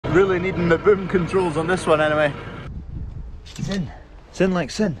Really needing the boom controls on this one anyway. Sin. Sin like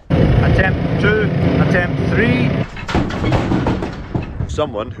sin. Attempt 2, attempt 3.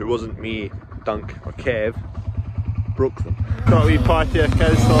 Someone who wasn't me, Dunk or Kev, broke them. Got a wee party of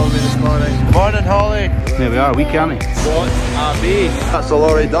cows following me this morning. Morning Holly! There we are, wee canny. What a beast! That's the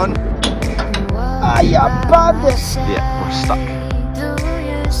lorry done. Ah, you bandits! Yeah, we're stuck.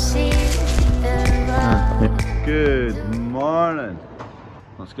 Good morning.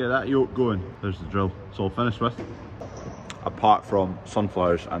 Let's get that yoke going. There's the drill. It's all finished with. Apart from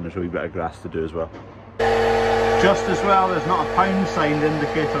sunflowers, and there's a wee bit of grass to do as well. Just as well, there's not a pound sign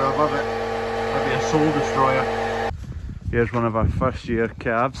indicator above it. That'd be a soul destroyer. Here's one of our first year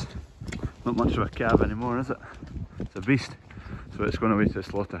calves. Not much of a calf anymore, is it? It's a beast. So it's going away to the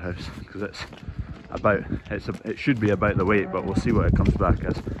slaughterhouse because it should be about the weight, but we'll see what it comes back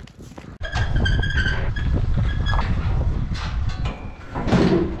as.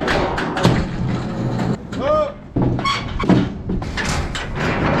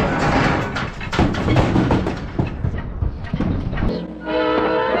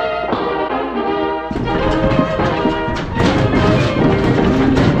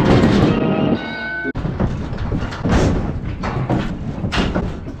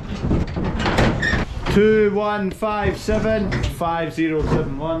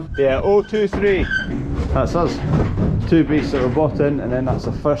 21575071. Yeah, 023. That's us. Two beasts that were bought in, and then that's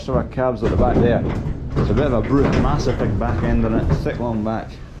the first of our calves at the back there. It's a bit of a brute, massive big back end on it, thick long back.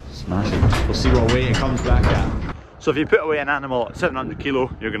 Smashing. We'll see what weight it comes back at. So if you put away an animal at 700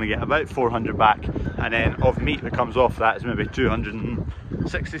 kilo, you're going to get about 400 back, and then of meat that comes off that is maybe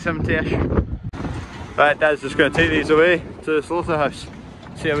 260, 70-ish. Right, Dad's just going to take these away to the slaughterhouse.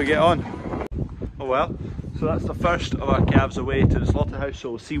 See how we get on. Oh well. So that's the first of our calves away to the slaughterhouse, so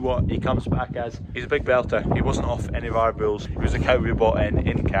we'll see what he comes back as. He's a big belter. He wasn't off any of our bulls. He was a cow we bought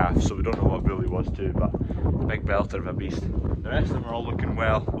in calf, so we don't know what bull he was too, but a big belter of a beast. The rest of them are all looking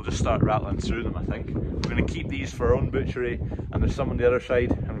well. We'll just start rattling through them, I think. We're going to keep these for our own butchery, and there's some on the other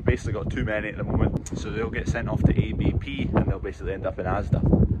side, and we've basically got too many at the moment, so they'll get sent off to ABP, and they'll basically end up in Asda.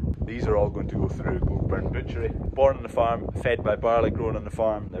 These are all going to go through Goldburn Butchery. Born on the farm, fed by barley grown on the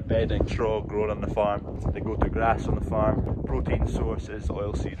farm, they're bedding straw grown on the farm, they go to grass on the farm. Protein source is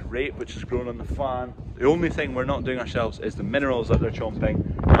oilseed rape, which is grown on the farm. The only thing we're not doing ourselves is the minerals that they're chomping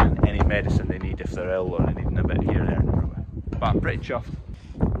and any medicine they need if they're ill or they need a bit here, there and everywhere. But I'm pretty chuffed.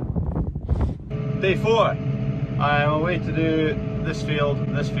 Day 4. I'm away to do this field,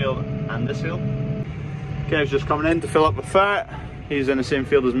 and this field. Kev's just coming in to fill up with fat. He's in the same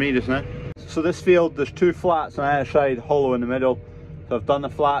field as me just now. So this field, there's 2 flats on either side, hollow in the middle. So I've done the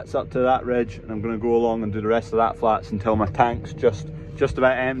flats up to that ridge, and I'm going to go along and do the rest of that flats until my tank's just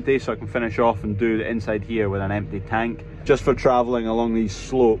about empty, so I can finish off and do the inside here with an empty tank. Just for travelling along these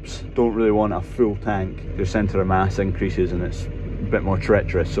slopes, don't really want a full tank. Your centre of mass increases and it's a bit more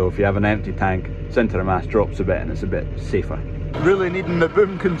treacherous, so if you have an empty tank, centre of mass drops a bit and it's a bit safer. Really needing the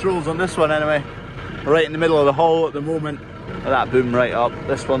boom controls on this one anyway. Right in the middle of the hole at the moment. That boom right up.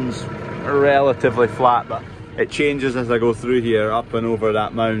 This one's relatively flat, but it changes as I go through here, up and over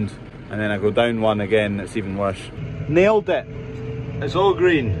that mound, and then I go down one again, it's even worse. Nailed it. It's all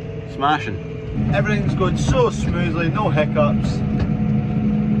green. Smashing. Everything's going so smoothly, no hiccups.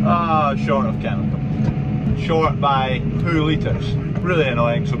 Short of chemical. Short by 2 litres. Really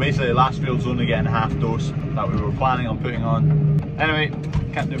annoying. So basically last field's only getting half dose that we were planning on putting on. Anyway,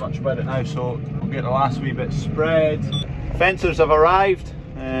 can't do much about it now, so we'll get the last wee bit spread. Fencers have arrived,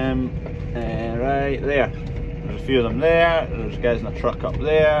 right there. There's a few of them there, there's guys in a truck up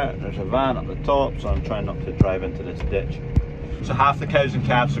there, there's a van up the top, so I'm trying not to drive into this ditch. So half the cows and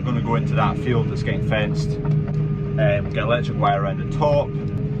calves are going to go into that field that's getting fenced. We've got electric wire around the top.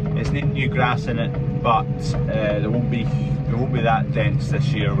 It's needing new grass in it, but it won't be that dense this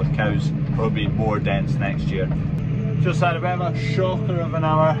year with cows. Probably more dense next year. Just had a bit of a shocker of an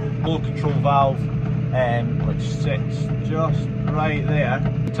hour. Flow control valve, which sits just right there.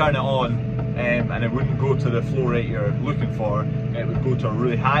 Turn it on, and it wouldn't go to the flow rate you're looking for. It would go to a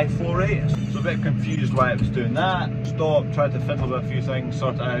really high flow rate. So a bit confused why it was doing that. Stopped, tried to fiddle with a few things,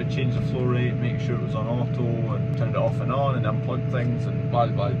 sort it out, change the flow rate, make sure it was on auto, and turned it off and on, and unplugged things, and blah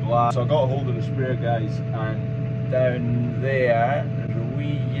blah blah. So I got a hold of the sprayer guys, and down there there's a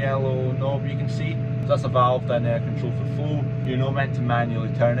wee yellow knob you can see. So that's a valve down there, controls the flow. You're not meant to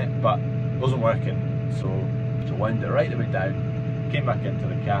manually turn it, but it wasn't working. So wound it right the way down, came back into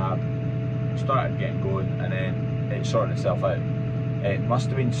the cab, started getting going, and then it sorted itself out. It must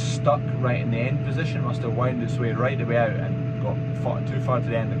have been stuck right in the end position. It must have wound its way right the way out and got too far to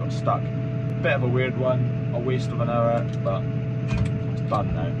the end and got stuck. Bit of a weird one, a waste of an hour, but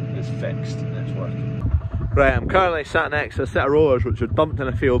done now, it's fixed and it's working. Right, I'm currently sat next to a set of rollers which are dumped in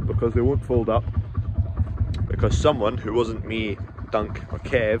a field because they won't fold up. Because someone, who wasn't me, Dunk or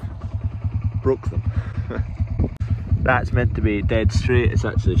Kev, broke them. That's meant to be dead straight, it's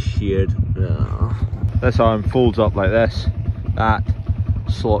actually sheared. This arm folds up like this, that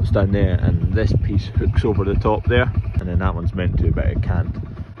slots down there, and this piece hooks over the top there, and then that one's meant to, but it can't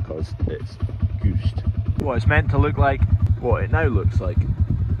because it's goosed. What it's meant to look like, what it now looks like.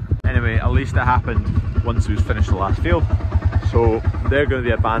 Anyway, at least it happened once we finished the last field, so they're going to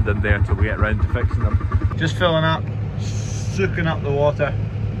be abandoned there until we get round to fixing them. Just filling up, soaking up the water,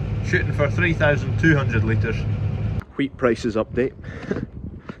 shooting for 3,200 litres. Wheat prices update.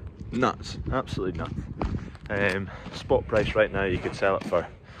 Nuts, absolutely nuts. Spot price right now, you could sell it for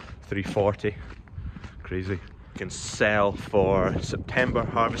 340. Crazy. You can sell for September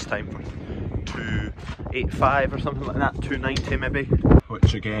harvest time for 285 or something like that, 290 maybe,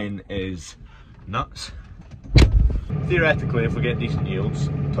 which again is nuts. Theoretically, if we get decent yields,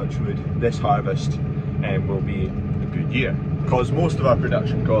 touch wood, this harvest will be a good year, because most of our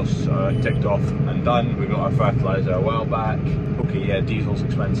production costs are ticked off and done. We got our fertiliser a while back. Okay, yeah, diesel's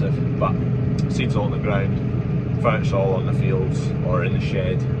expensive, but seeds all on the ground, fert's all on the fields or in the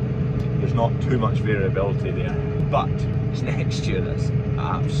shed. There's not too much variability there, but next year that's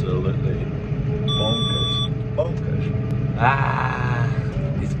absolutely bonkers.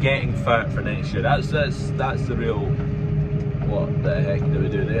 It's getting fert for next year. That's the real, what the heck do we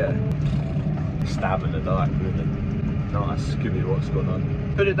do there? Stab in the dark, really. Not a Scooby, what's going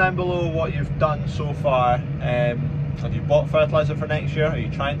on. Put it down below what you've done so far. Have you bought fertiliser for next year? Are you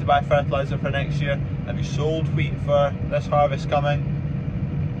trying to buy fertiliser for next year? Have you sold wheat for this harvest coming?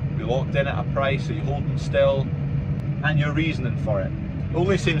 Have you locked in at a price? Are you holding still? And your reasoning for it. It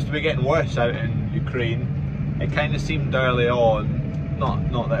only seems to be getting worse out in Ukraine. It kind of seemed early on,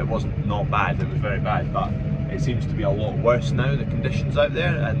 not that it wasn't not bad, it was very bad, but it seems to be a lot worse now, the conditions out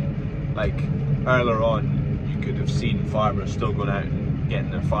there. And like earlier on, you could have seen farmers still going out and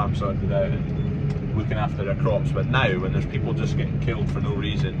getting their farm sorted out and looking after their crops, but now when there's people just getting killed for no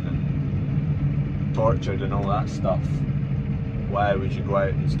reason and tortured and all that stuff, why would you go out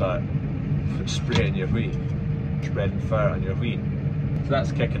and start spraying your wheat, spreading fur on your wheat? So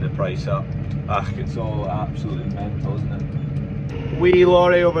that's kicking the price up. It's all absolutely mental, isn't it? Wee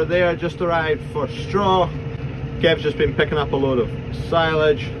lorry over there just arrived for straw. Kev's just been picking up a load of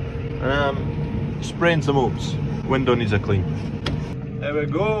silage and I'm spraying some oats. Window needs a clean. There we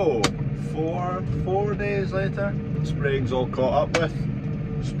go. Four days later, spraying's all caught up with.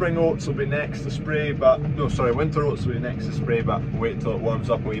 Spring oats will be next to spray, but no, sorry, winter oats will be next to spray, but wait until it warms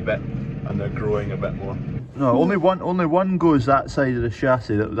up a wee bit and they're growing a bit more. No, only one goes that side of the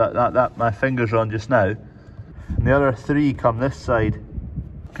chassis that my fingers are on just now, and the other three come this side.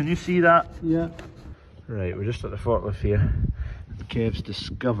 Can you see that? Yeah. Right, we're just at the forklift here. Kev's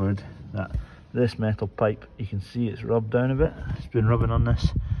discovered that this metal pipe, you can see it's rubbed down a bit. It's been rubbing on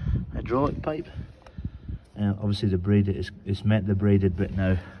this hydraulic pipe. Obviously the braided it's met the braided bit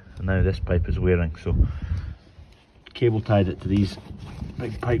now, and now this pipe is wearing, so cable tied it to these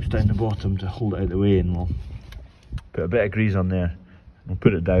big pipes down the bottom to hold it out of the way, and we'll put a bit of grease on there, we'll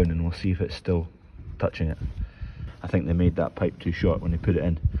put it down and we'll see if it's still touching it. I think they made that pipe too short when they put it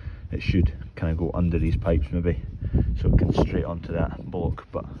in. It should kind of go under these pipes maybe, so it can straight onto that bullock.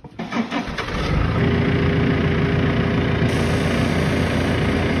 But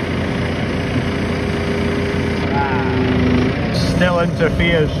still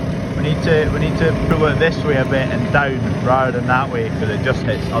interferes. We need to pull it this way a bit and down rather than that way, because it just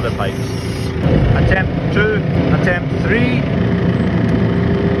hits other pipes. Attempt 2, attempt 3.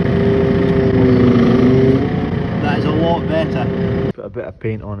 That is a lot better. Put a bit of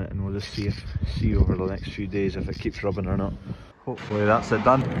paint on it and we'll just see over the next few days if it keeps rubbing or not. Hopefully that's it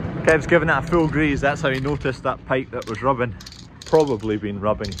done. Kev's given it a full grease. That's how he noticed that pipe that was rubbing. Probably been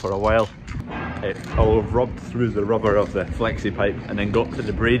rubbing for a while. It will have rubbed through the rubber of the flexi pipe and then got to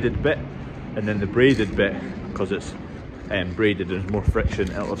the braided bit, and then the braided bit, because it's braided and there's more friction,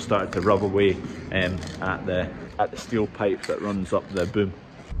 it'll have started to rub away at the steel pipe that runs up the boom.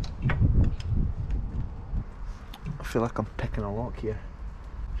 I feel like I'm picking a lock here,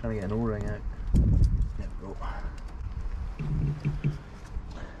 trying to get an O-ring out. There we go.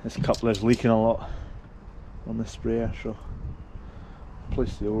 This coupler's leaking a lot on the sprayer, so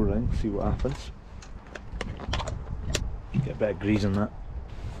place the O-ring, see what happens. Get a bit of grease on that.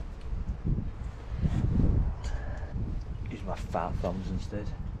 Use my fat thumbs instead.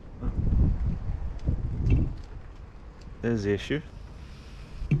 There's the issue.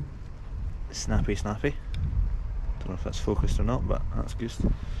 Snappy. Don't know if that's focused or not, but that's good.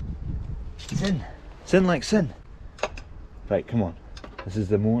 Sin. Sin like sin. Right, come on. This is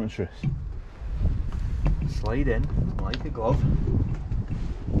the moment of truth. Slide in like a glove.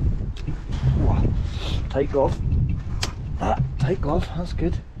 Tight glove. Tight glove, that's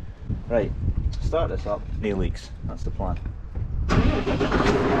good. Right, start this up. No leaks, that's the plan.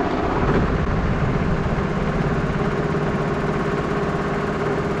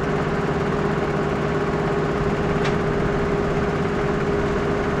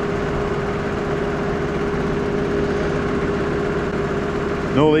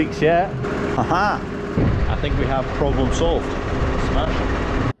 No leaks yet. Haha! I think we have problem solved.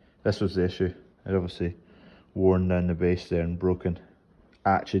 Smash. This was the issue. I'd obviously worn down the base there and broken.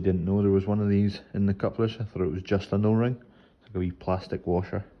 I actually didn't know there was one of these in the couplers. I thought it was just an O-ring. It's like a wee plastic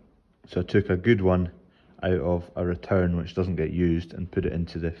washer. So I took a good one out of a return which doesn't get used and put it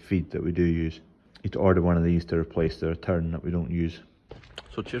into the feed that we do use. You need to order one of these to replace the return that we don't use.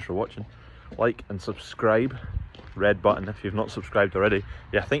 So cheers for watching. Like and subscribe. Red button if you've not subscribed already.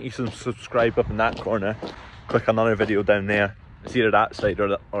 Yeah, I think you should subscribe up in that corner. Click another video down there. It's either that side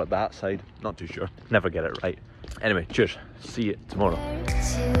or that side. Not too sure. Never get it right. Anyway, cheers. See you tomorrow.